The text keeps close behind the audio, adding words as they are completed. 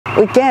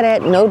We get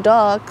it, no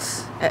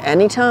dogs at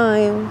any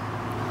time.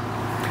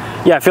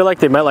 Yeah, I feel like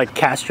they might like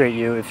castrate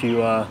you if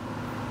you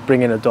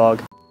bring in a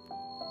dog.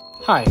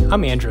 Hi,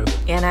 I'm Andrew.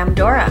 And I'm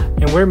Dora.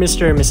 And we're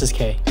Mr. and Mrs.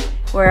 K.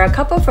 We're a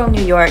couple from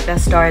New York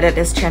that started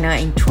this channel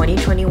in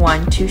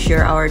 2021 to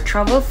share our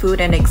travel,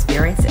 food, and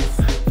experiences.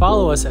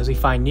 Follow us as we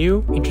find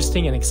new,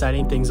 interesting, and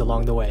exciting things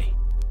along the way.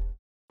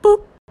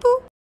 Boop,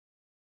 boop.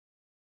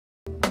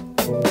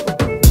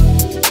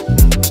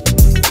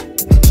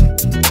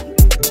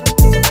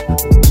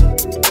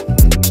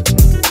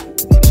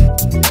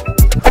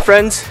 Hi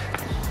friends,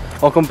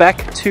 welcome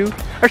back to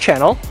our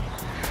channel.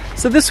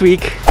 So this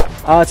week,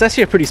 it's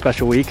actually a pretty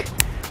special week.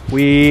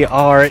 We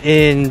are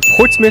in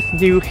Portsmouth,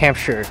 New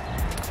Hampshire.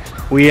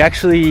 We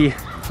actually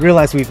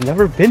realized we've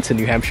never been to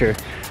New Hampshire.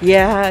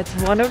 Yeah, it's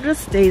one of the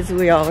states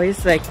we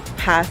always like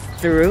pass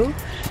through.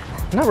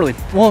 Not really,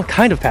 well,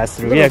 kind of pass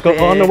through. Yeah, go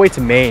on the way to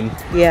Maine.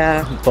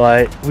 Yeah.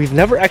 But we've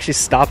never actually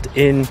stopped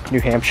in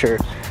New Hampshire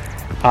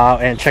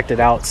and checked it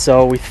out.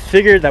 So we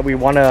figured that we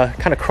want to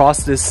kind of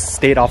cross this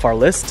state off our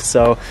list.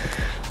 So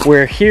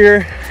we're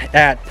here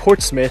at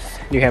Portsmouth,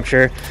 New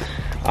Hampshire,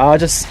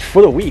 just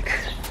for the week.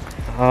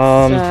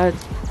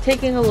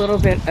 Taking a little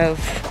bit of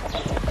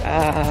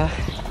a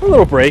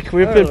little break.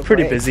 We've been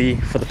pretty busy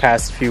for the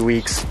past few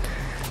weeks.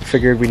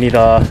 Figured we need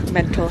a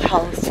mental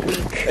health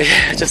week.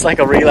 Just like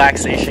a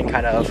relaxation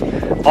kind of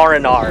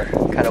R&R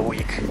kind of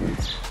week.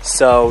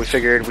 So we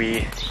figured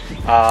we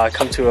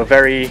come to a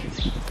very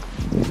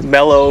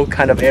mellow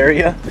kind of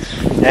area,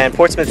 and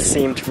Portsmouth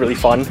seemed really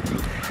fun.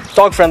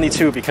 Dog friendly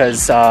too,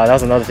 because that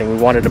was another thing. We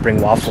wanted to bring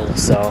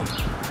waffles, so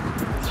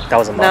that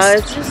was a must. No,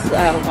 it's just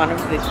one of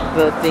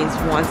the things.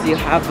 Once you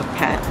have a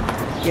pet,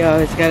 you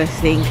always gotta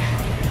think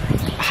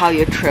how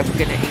your trip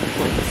gonna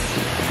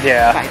influence.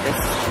 Yeah. By this,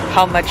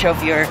 how much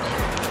of your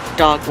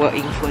dog will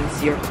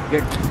influence your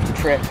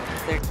trip.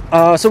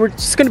 So we're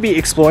just gonna be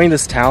exploring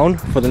this town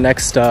for the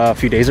next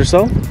few days or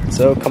so.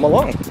 So come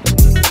along.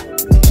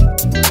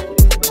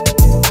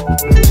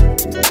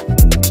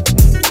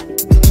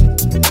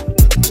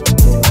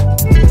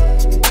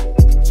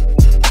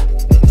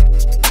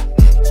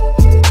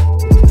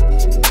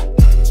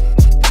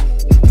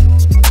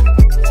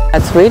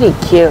 That's really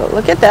cute.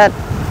 Look at that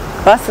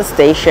bus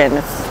station.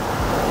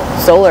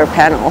 It's solar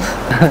panel.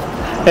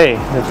 Hey,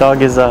 the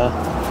dog is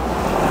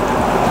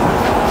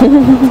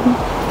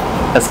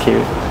that's cute.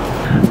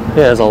 Yeah,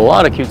 there's a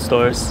lot of cute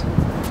stores.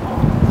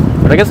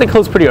 But I guess they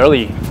close pretty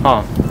early,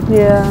 huh?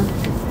 Yeah.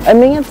 I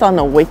mean, it's on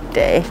a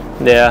weekday.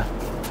 Yeah.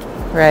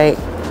 Right.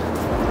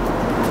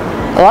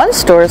 A lot of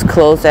stores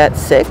close at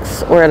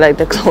 6, or like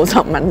they close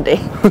on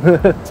Monday.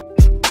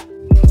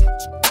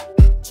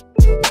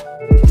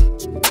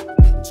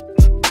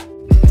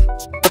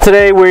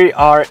 Today we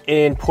are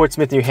in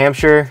Portsmouth, New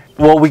Hampshire.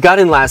 Well, we got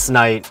in last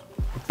night,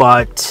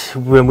 but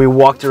when we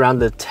walked around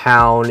the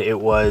town, it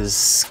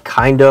was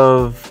kind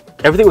of,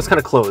 everything was kind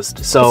of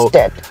closed. So it's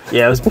dead.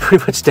 Yeah, it was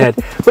pretty much dead.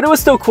 But it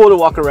was still cool to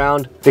walk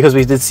around because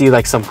we did see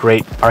like some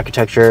great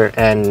architecture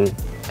and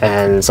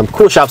some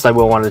cool shops that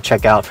we wanted to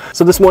check out.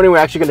 So this morning we're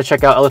actually going to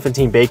check out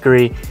Elephantine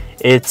Bakery.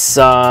 It's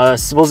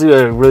supposedly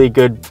a really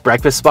good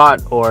breakfast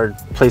spot or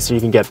place where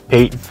you can get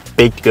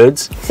baked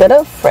goods. Is it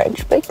a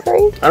French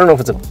bakery? I don't know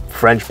if it's a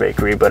French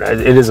bakery, but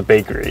it is a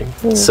bakery.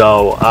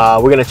 So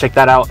we're going to check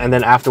that out, and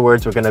then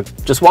afterwards we're going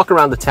to just walk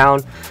around the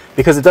town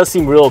because it does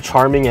seem real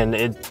charming and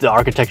the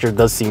architecture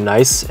does seem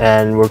nice,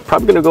 and we're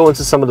probably going to go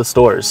into some of the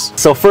stores.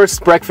 So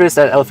first, breakfast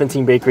at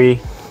Elephantine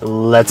Bakery.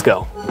 Let's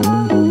go.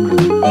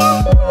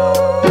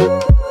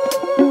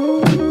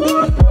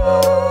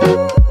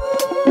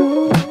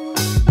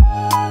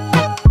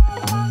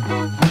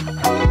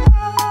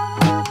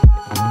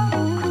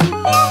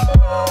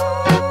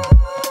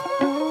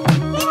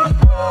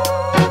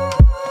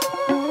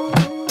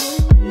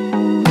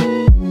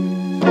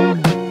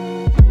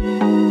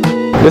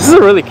 This is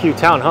a really cute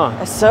town, huh?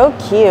 It's so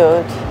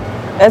cute.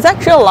 It's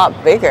actually a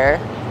lot bigger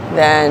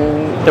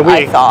than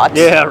I thought.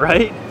 Yeah,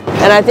 right?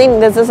 And I think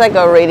this is like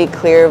a really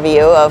clear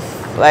view of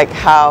like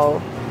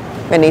how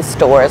many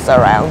stores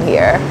around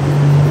here.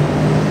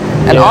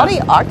 And all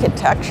the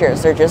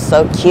architectures are just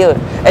so cute.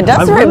 It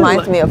does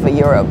remind me of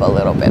Europe a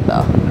little bit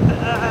though.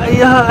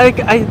 Yeah,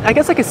 I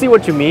guess I can see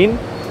what you mean.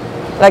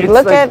 Like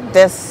look at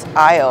this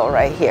aisle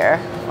right here.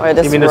 Or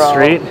this you mean the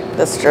street?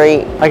 The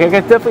street. Like I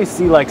can definitely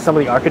see like some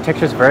of the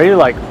architecture is very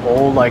like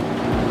old, like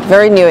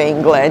very New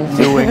England.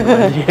 New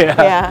England,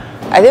 yeah.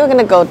 Yeah. I think we're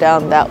gonna go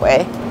down that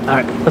way. All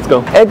right, let's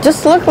go. It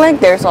just looked like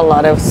there's a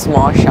lot of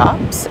small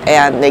shops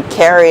and they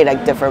carry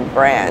like different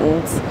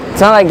brands.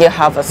 It's not like you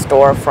have a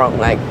store from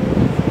like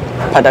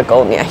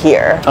Patagonia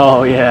here.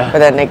 Oh yeah. But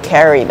then they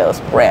carry those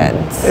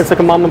brands. It's like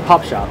a mom and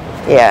pop shop.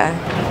 Yeah.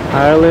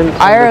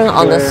 Iron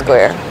on the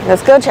Square.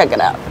 Let's go check it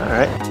out. All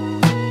right.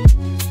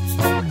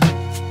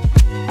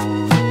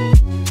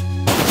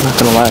 I'm not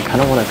gonna lie, I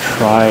kind of want to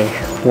try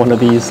one of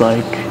these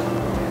like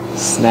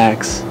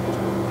snacks.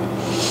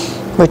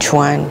 Which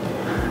one?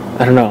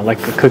 I don't know, like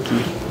a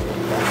cookie.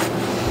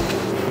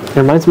 It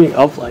reminds me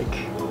of like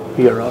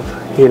Europe,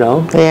 you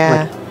know?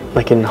 Yeah.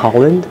 Like in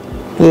Holland.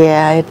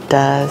 Yeah, it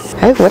does.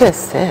 Hey, what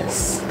is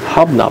this?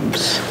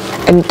 Hobnobs.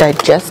 And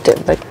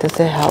digestive, like does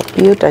it help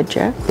you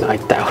digest? I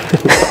doubt it.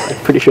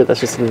 I'm pretty sure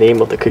that's just the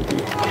name of the cookie.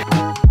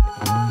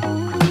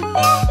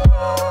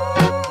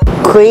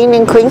 Queen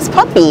and Queen's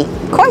puppy,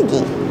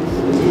 Corgi.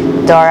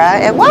 Dora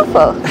and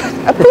Waffle,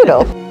 a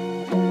poodle.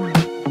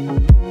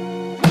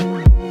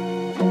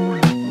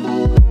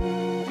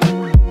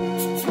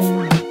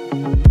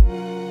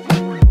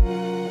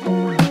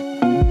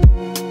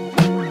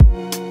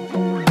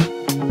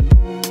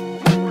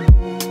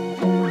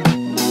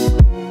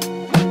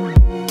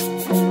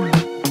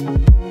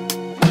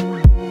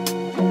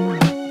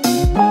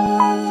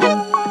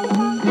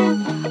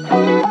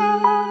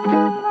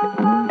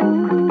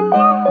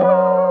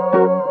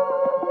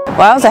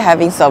 Why was I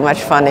having so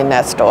much fun in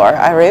that store?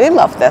 I really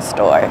love that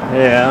store.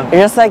 Yeah. It's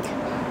just like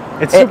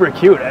it's super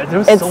cute.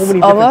 There's so many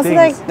different almost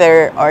things. like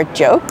there are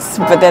jokes,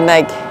 but then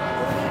like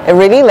it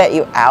really let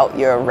you out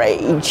your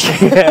rage.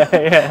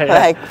 Yeah.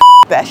 Like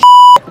that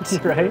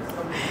shit. Right?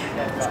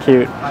 It's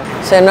cute.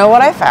 So you know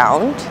what I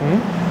found?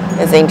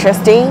 It's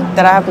interesting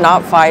that I have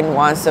not found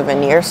one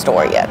souvenir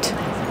store yet.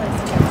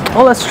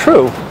 Oh, that's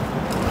true.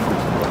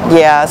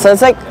 Yeah, so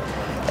it's like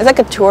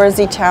a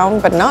touristy town,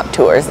 but not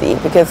touristy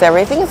because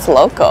everything is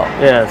local.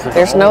 Yeah.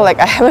 There's no like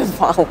I haven't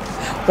found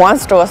one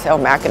store sell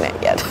magnet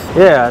yet.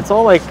 Yeah, it's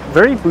all like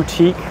very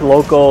boutique,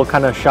 local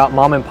kind of shop,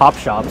 mom and pop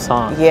shops,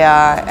 huh?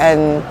 Yeah,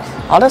 and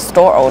all the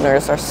store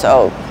owners are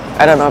so,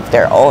 I don't know if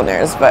they're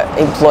owners, but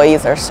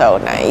employees are so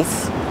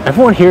nice.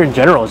 Everyone here in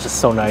general is just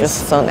so nice.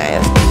 Just so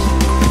nice.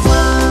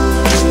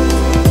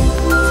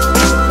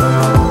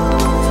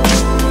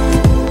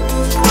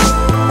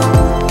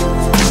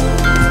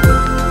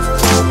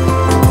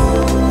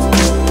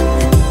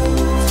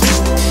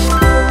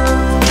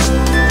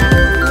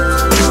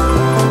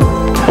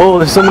 Oh,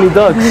 there's so many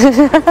ducks.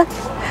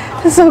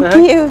 So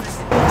cute.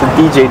 The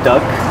DJ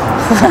duck.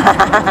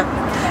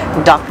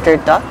 Dr.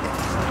 Duck.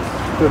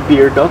 The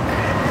beer duck.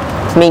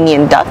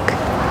 Minion Duck.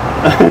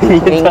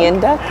 Minion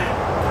Duck.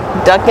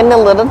 Duck and the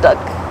Little Duck.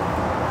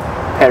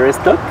 Paris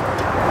duck.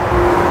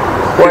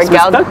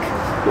 Workout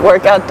duck.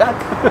 Workout Duck.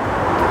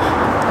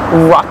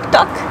 Rock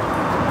Duck.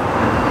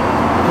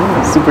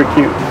 Super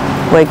cute.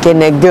 We're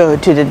gonna go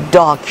to the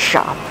dog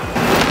shop.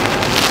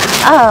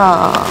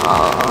 Oh.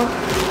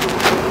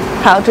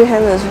 How to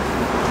handle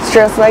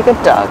stress like a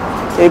dog.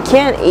 You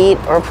can't eat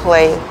or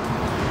play.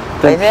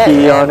 Then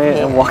pee on it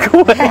and walk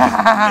away.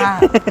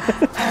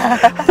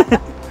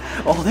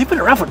 Oh, they've been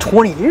around for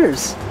 20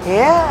 years.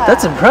 Yeah.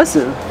 That's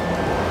impressive.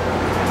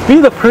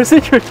 Be the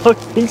person your dog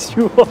thinks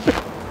you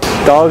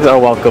are. Dogs are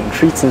welcome.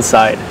 Treats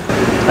inside.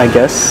 I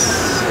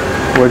guess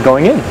we're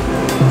going in.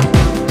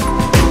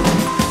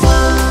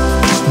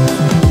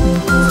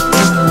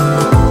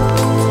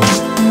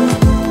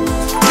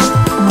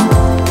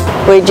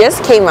 We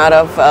just came out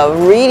of a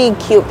really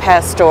cute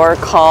pet store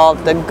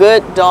called the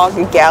Good Dog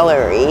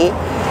Gallery,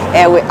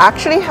 and we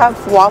actually have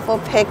Waffle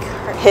pick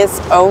his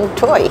own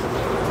toy.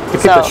 You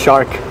picked a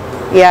shark.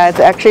 Yeah, it's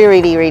actually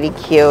really, really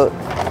cute.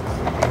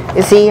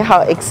 You see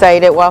how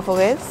excited Waffle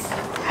is?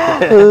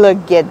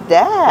 Look at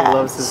that. He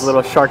loves his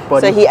little shark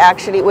buddy. So he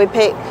actually, we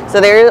picked,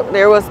 so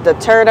there was the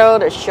turtle,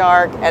 the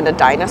shark, and the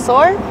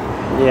dinosaur.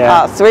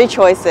 Yeah. 3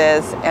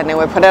 choices, and then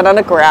we put it on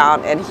the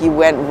ground, and he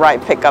went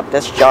right pick up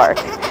this shark.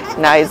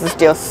 Now he's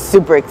still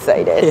super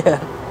excited. Yeah.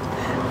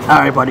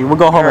 All right, buddy. We'll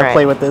go home and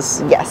play with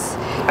this. Yes.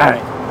 All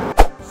right.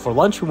 For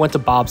lunch, we went to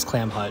Bob's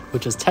Clam Hut,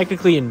 which is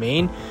technically in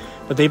Maine,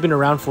 but they've been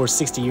around for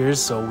 60 years,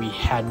 so we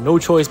had no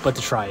choice but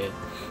to try it.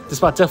 This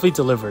spot definitely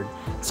delivered.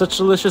 Such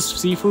delicious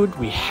seafood,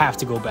 we have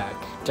to go back.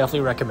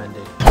 Definitely recommend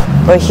it.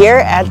 We're here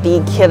at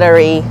the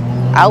Kittery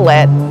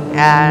outlet,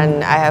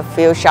 and I have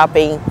few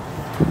shopping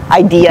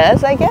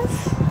ideas, I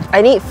guess.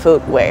 I need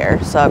footwear,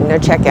 so I'm gonna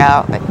check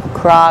out like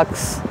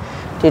Crocs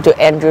due to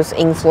Andrew's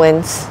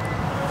influence,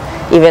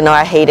 even though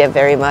I hate it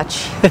very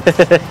much.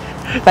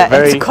 But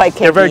it's quite convenient.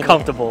 They're very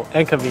comfortable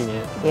and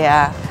convenient.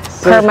 Yeah.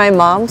 Per my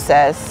mom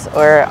says,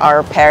 or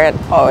our parent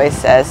always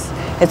says,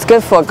 it's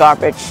good for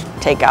garbage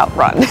takeout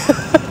run.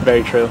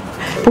 Very true.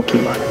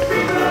 Pokemon.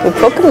 The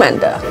Pokemon.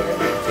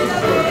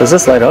 Does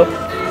this light up?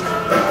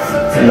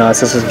 No,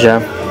 this is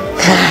jam.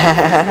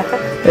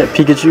 Yeah,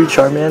 Pikachu,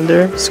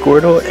 Charmander,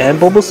 Squirtle, and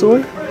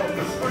Bulbasaur.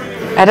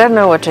 I don't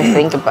know what to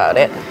think about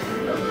it.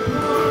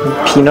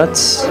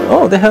 Peanuts.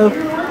 Oh, they have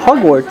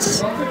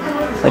Hogwarts,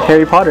 like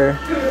Harry Potter.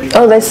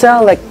 Oh, they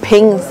sell like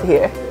pins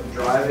here.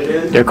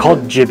 They're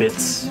called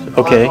gibbets.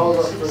 Okay,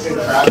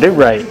 get it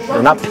right.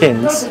 They're not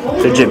pins.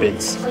 They're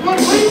gibbets.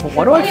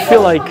 Why do I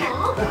feel like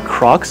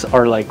Crocs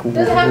are like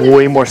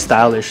way more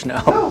stylish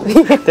now?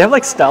 They have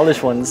like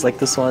stylish ones, like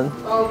this one.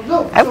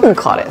 I wouldn't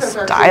call it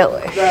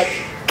stylish.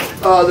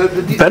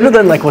 Better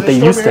than like what they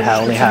used to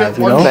have, only have,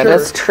 you know? But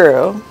it's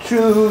true.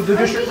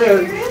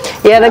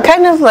 Yeah, they're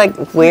kind of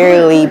like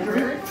weirdly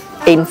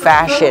in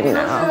fashion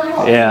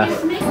now.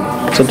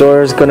 Yeah. So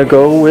Dora's gonna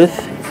go with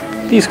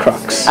these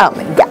Crocs. Oh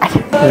my god.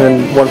 And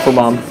then one for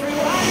mom.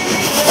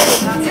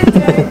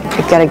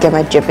 I gotta get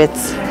my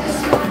gibbets.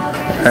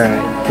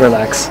 Alright,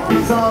 relax.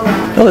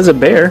 Oh, there's a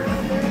bear.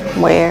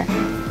 Where?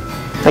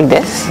 Like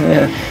this?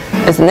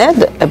 Yeah. Isn't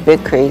that a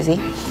bit crazy?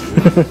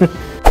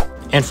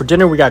 And for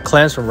dinner, we got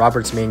clams from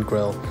Robert's Main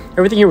Grill.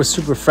 Everything here was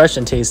super fresh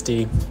and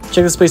tasty.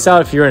 Check this place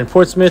out if you're in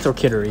Portsmouth or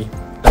Kittery.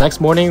 The next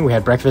morning, we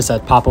had breakfast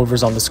at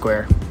Popovers On The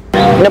Square.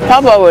 The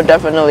popover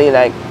definitely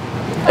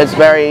it's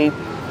very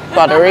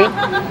buttery.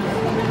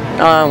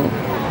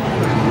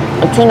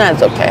 The tuna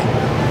is okay.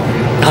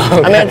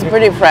 I mean, it's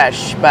pretty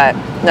fresh, but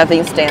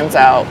nothing stands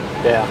out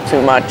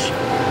too much.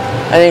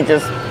 I think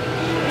just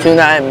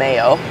tuna and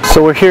mayo.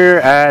 So we're here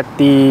at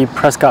the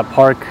Prescott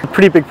Park. A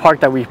pretty big park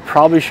that we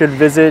probably should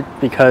visit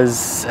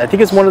because I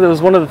think it's one of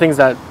the things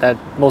that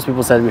most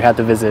people said we had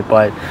to visit,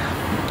 but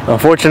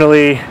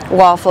unfortunately,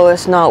 waffle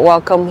is not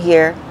welcome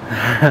here.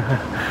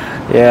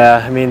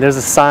 Yeah, I mean, there's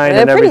a sign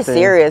and everything. They're pretty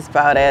serious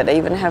about it. They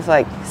even have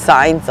like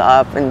signs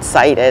up and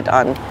cited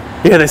on.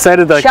 Yeah, they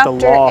cited like Chapter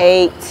the law,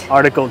 8,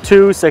 Article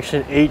 2,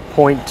 Section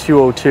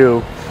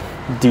 8.202,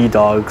 D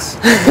dogs.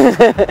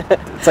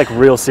 It's like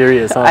real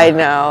serious, huh? I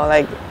know,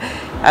 like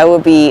I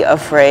would be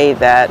afraid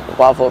that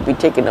waffle would be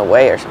taken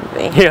away or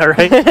something. Yeah,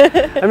 right.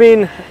 I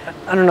mean,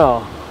 I don't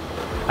know.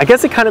 I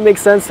guess it kind of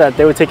makes sense that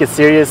they would take it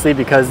seriously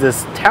because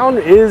this town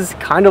is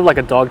kind of like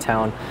a dog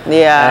town.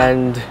 Yeah.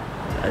 And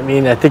I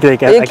mean, I think I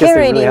guess they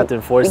really have to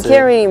enforce it. You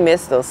can't really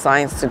miss those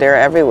signs, so they're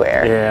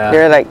everywhere. Yeah.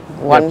 They're like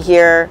one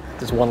here.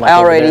 There's one like I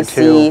already over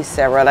there see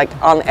several, like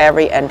on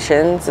every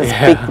entrance, it's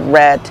big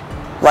red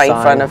right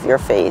in front of your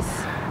face.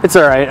 It's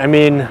all right. I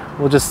mean,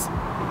 we'll just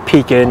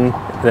peek in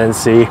and then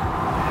see.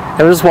 And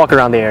we'll just walk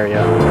around the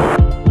area.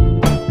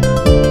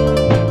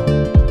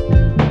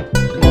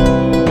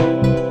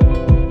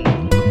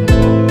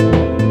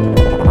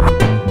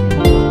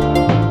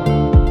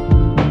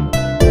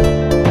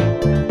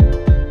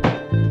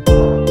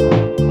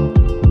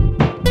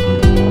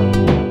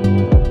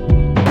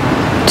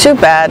 Too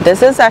bad.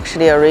 This is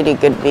actually a really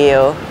good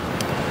view.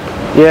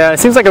 Yeah, it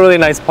seems like a really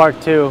nice park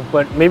too,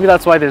 but maybe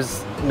that's why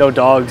there's no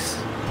dogs.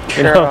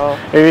 You know?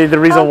 Maybe the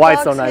reason why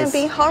it's so nice. Dogs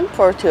can be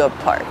harmful to a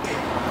park.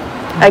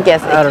 I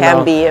guess it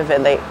can be if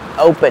they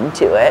open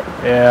to it.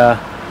 Yeah.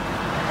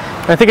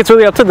 I think it's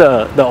really up to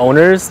the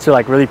owners to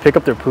like really pick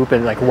up their poop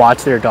and like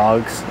watch their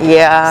dogs.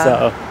 Yeah.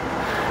 So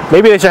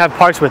maybe they should have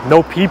parks with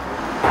no people.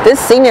 This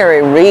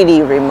scenery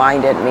really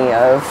reminded me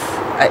of,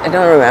 I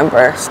don't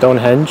remember.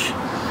 Stonehenge?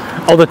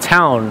 Oh, the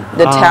town.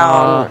 The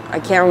town. I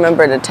can't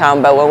remember the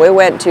town, but when we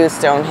went to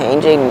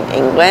Stonehenge in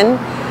England,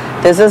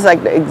 this is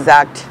like the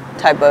exact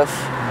type of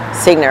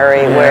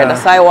scenery where the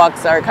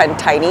sidewalks are kind of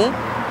tiny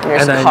and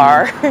there's a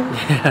car.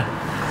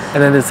 Yeah.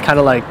 And then it's kind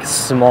of like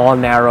small,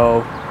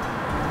 narrow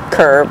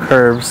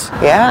curves.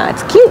 Yeah,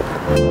 it's cute.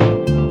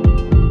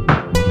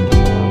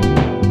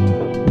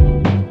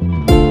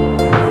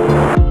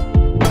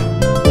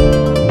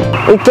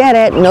 We get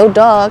it, no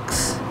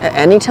dogs at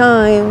any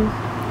time.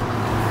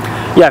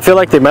 Yeah, I feel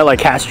like they might like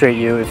castrate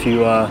you if you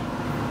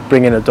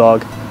bring in a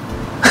dog.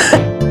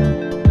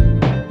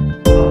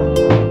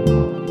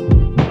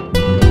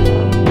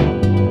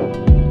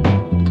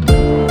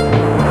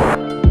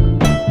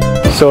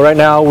 So right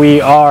now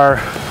we are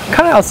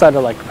kind of outside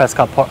of like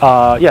Prescott Park,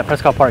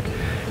 Prescott Park,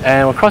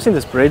 and we're crossing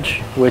this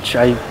bridge, which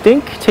I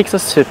think takes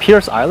us to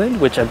Pierce Island,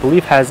 which I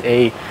believe has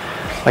a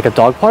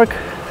dog park.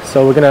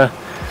 So we're gonna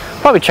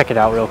probably check it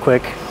out real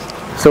quick.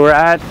 So we're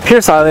at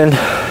Pierce Island.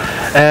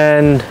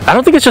 And I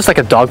don't think it's just like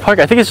a dog park.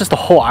 I think it's just a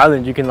whole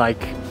island. You can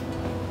like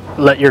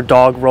let your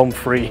dog roam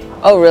free.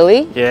 Oh,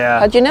 really? Yeah.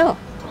 How'd you know?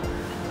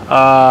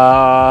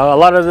 A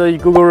lot of the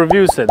Google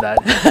reviews said that.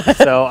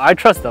 So I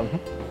trust them.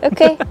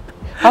 Okay.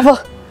 Off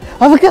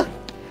we go.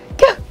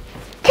 Go.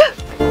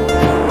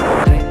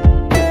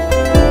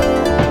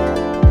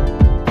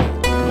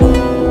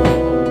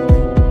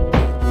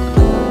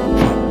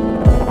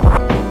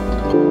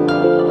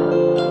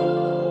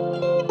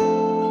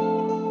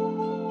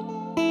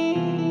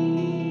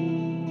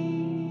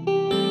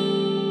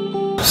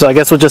 So I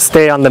guess we'll just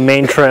stay on the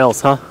main trails,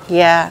 huh?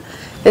 Yeah,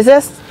 this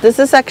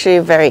is actually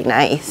very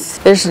nice.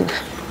 There's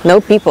no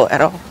people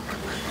at all.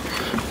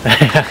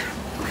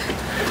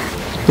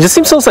 It just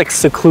seems so like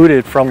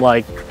secluded from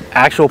like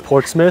actual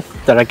Portsmouth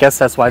that I guess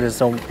that's why there's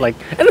no like.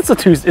 And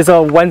it's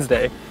a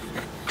Wednesday.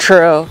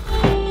 True.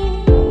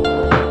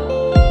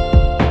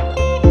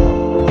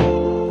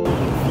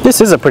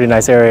 This is a pretty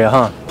nice area,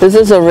 huh? This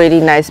is a really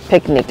nice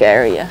picnic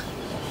area.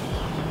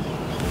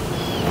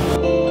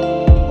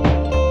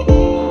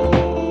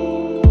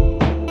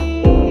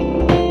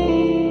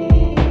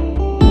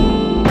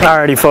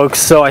 Alrighty folks,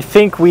 so I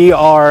think we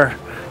are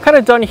kind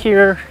of done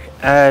here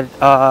at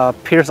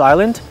Pierce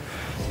Island,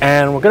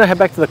 and we're gonna head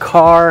back to the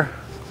car.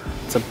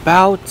 It's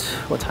about,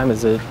 what time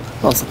is it?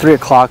 Well, it's 3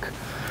 o'clock.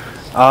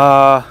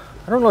 I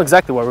don't know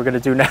exactly what we're gonna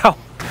do now.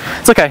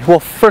 It's okay, well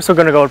first we're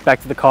gonna go back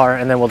to the car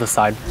and then we'll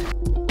decide.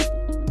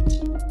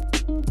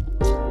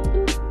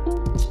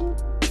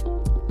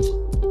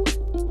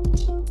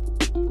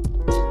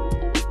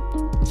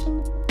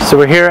 So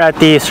we're here at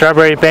the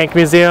Strawbery Bank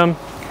Museum.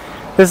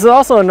 This is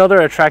also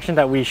another attraction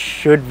that we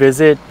should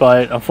visit,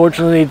 but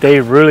unfortunately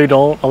they really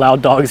don't allow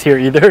dogs here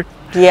either.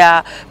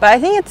 Yeah, but I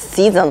think it's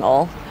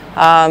seasonal.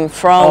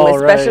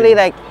 Especially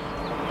like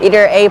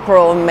either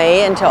April,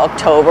 May until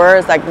October.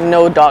 It's like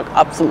no dog,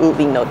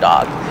 absolutely no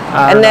dog.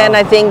 And then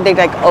I think they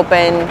like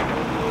open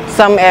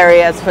some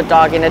areas for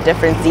dog in a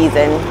different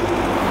season.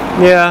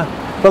 Yeah,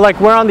 but like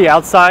we're on the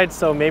outside,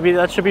 so maybe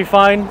that should be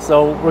fine.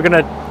 So we're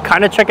gonna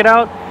kind of check it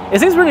out. It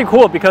seems really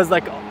cool because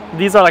like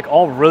these are like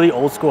all really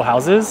old school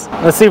houses.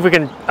 Let's see if we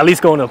can at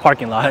least go into the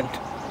parking lot.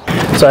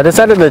 So I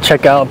decided to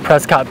check out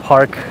Prescott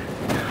Park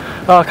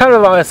kind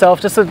of by myself,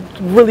 just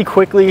really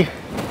quickly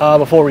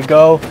before we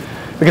go,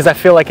 because I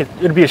feel like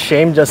it'd be a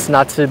shame just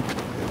not to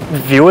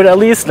view it at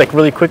least, like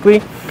really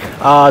quickly.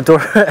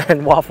 Dora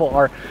and Waffle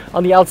are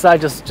on the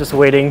outside just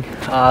waiting,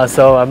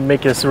 so I'll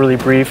make this really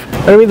brief.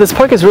 I mean, this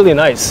park is really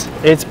nice.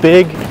 It's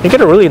big. You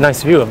get a really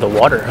nice view of the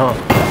water, huh?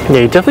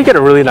 Yeah, you definitely get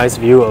a really nice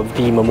view of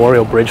the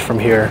Memorial Bridge from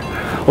here,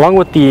 along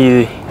with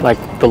the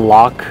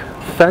lock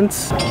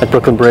fence at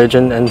Brooklyn Bridge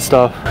and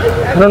stuff.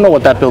 I don't know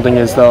what that building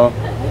is though.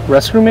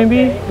 Restroom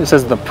maybe? It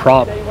says the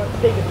prop.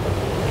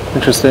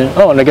 Interesting.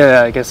 Oh, and again,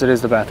 I guess it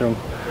is the bathroom.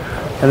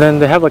 And then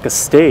they have like a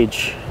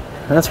stage.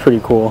 That's pretty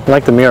cool. I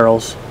like the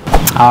murals.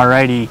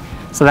 Alrighty,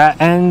 so that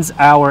ends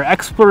our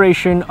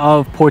exploration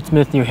of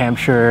Portsmouth, New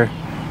Hampshire,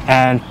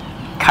 and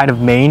kind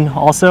of Maine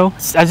also.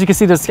 As you can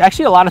see, there's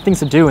actually a lot of things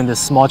to do in this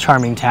small,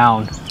 charming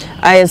town.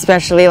 I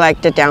especially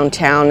like the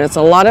downtown. There's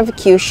a lot of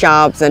cute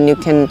shops, and you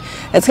can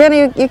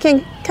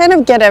kind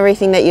of get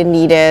everything that you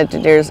needed.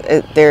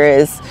 There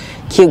is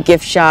cute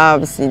gift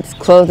shops, it's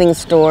clothing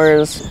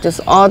stores, just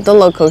all the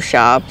local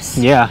shops.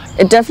 Yeah,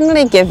 it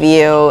definitely gives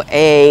you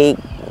a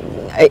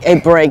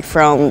break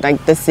from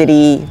like the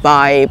city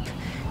vibe.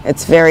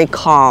 It's very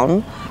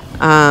calm,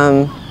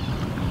 and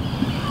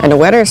the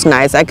weather's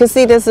nice. I could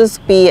see this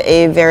would be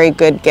a very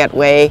good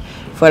getaway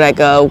for like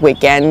a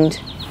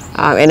weekend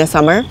in the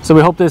summer. So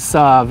we hope this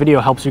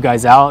video helps you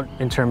guys out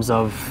in terms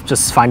of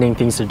just finding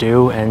things to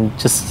do and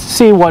just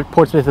see what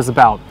Portsmouth is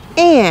about.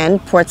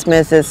 And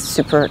Portsmouth is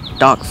super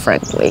dog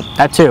friendly.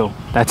 That too.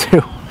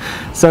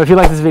 So if you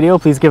like this video,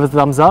 please give us a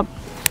thumbs up.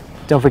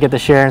 Don't forget to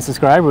share and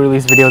subscribe. We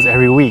release videos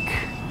every week.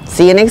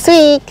 See you next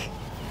week.